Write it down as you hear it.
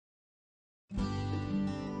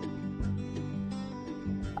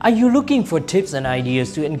Are you looking for tips and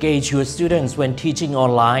ideas to engage your students when teaching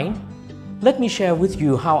online? Let me share with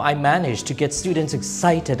you how I managed to get students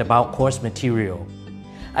excited about course material.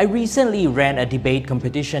 I recently ran a debate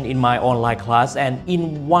competition in my online class, and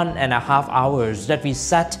in 1.5 hours that we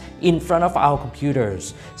sat in front of our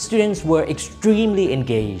computers, students were extremely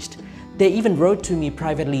engaged. They even wrote to me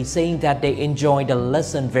privately saying that they enjoyed the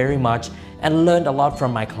lesson very much and learned a lot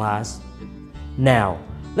from my class. Now,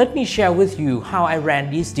 let me share with you how I ran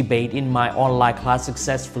this debate in my online class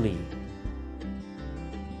successfully.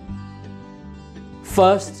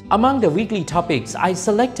 First, among the weekly topics, I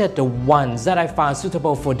selected the ones that I found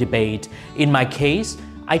suitable for debate. In my case,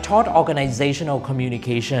 I taught organizational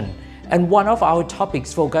communication, and one of our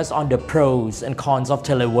topics focused on the pros and cons of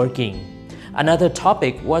teleworking. Another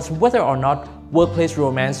topic was whether or not workplace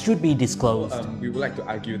romance should be disclosed. We would like to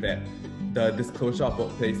argue that the disclosure of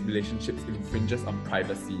workplace relationships infringes on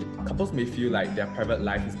privacy. Couples may feel like their private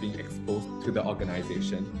life is being exposed to the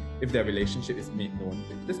organization if their relationship is made known.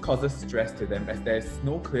 This causes stress to them as there is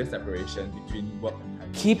no clear separation between work and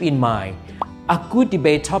private. Keep in mind, a good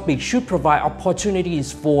debate topic should provide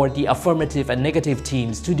opportunities for the affirmative and negative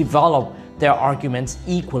teams to develop their arguments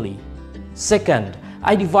equally. Second,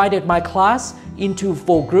 I divided my class into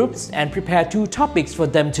 4 groups and prepared 2 topics for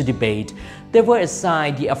them to debate. They were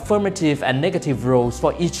assigned the affirmative and negative roles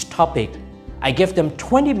for each topic. I gave them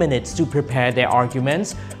 20 minutes to prepare their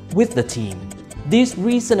arguments with the team. This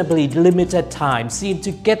reasonably limited time seemed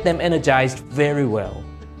to get them energized very well.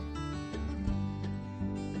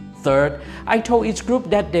 Third, I told each group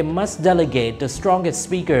that they must delegate the strongest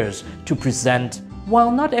speakers to present.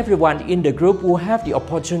 While not everyone in the group will have the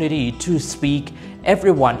opportunity to speak,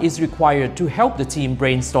 everyone is required to help the team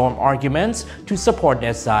brainstorm arguments to support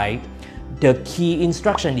their side. The key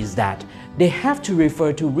instruction is that they have to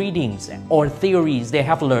refer to readings or theories they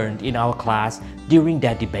have learned in our class during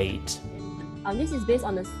their debate. This is based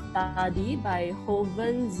on a study by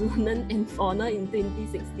Hoven, Zunen and Forner in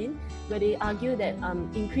 2016, where they argue that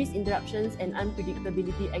increased interruptions and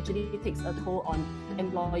unpredictability actually takes a toll on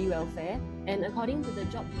employee welfare. And according to the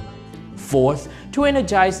job demands. Fourth, to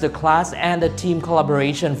energize the class and the team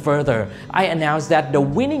collaboration further, I announced that the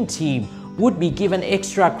winning team would be given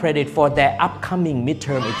extra credit for their upcoming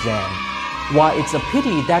midterm exam. While it's a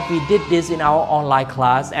pity that we did this in our online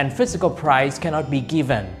class and physical prize cannot be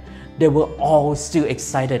given, they were all still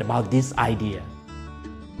excited about this idea.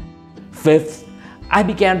 Fifth, I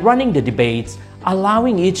began running the debates,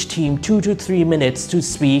 allowing each team 2 to 3 minutes to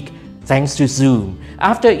speak thanks to Zoom.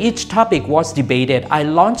 After each topic was debated, I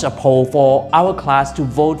launched a poll for our class to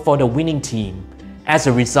vote for the winning team. As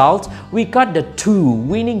a result, we got the 2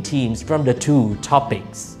 winning teams from the 2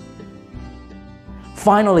 topics.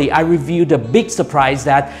 Finally, I revealed the big surprise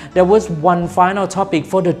that there was one final topic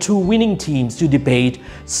for the 2 winning teams to debate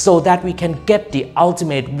so that we can get the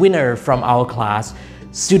ultimate winner from our class.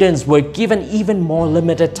 Students were given even more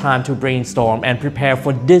limited time to brainstorm and prepare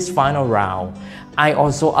for this final round. I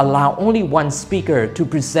also allowed only one speaker to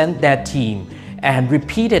present their team and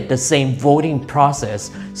repeated the same voting process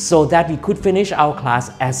so that we could finish our class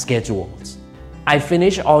as scheduled. I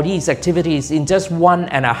finished all these activities in just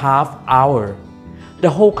 1.5 hours. The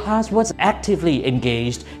whole class was actively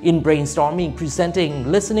engaged in brainstorming,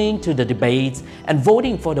 presenting, listening to the debates, and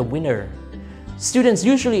voting for the winner. Students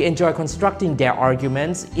usually enjoy constructing their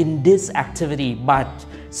arguments in this activity, but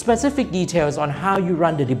specific details on how you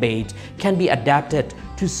run the debate can be adapted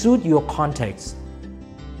to suit your context.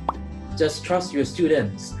 Just trust your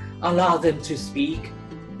students, allow them to speak,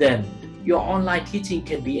 then your online teaching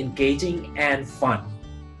can be engaging and fun.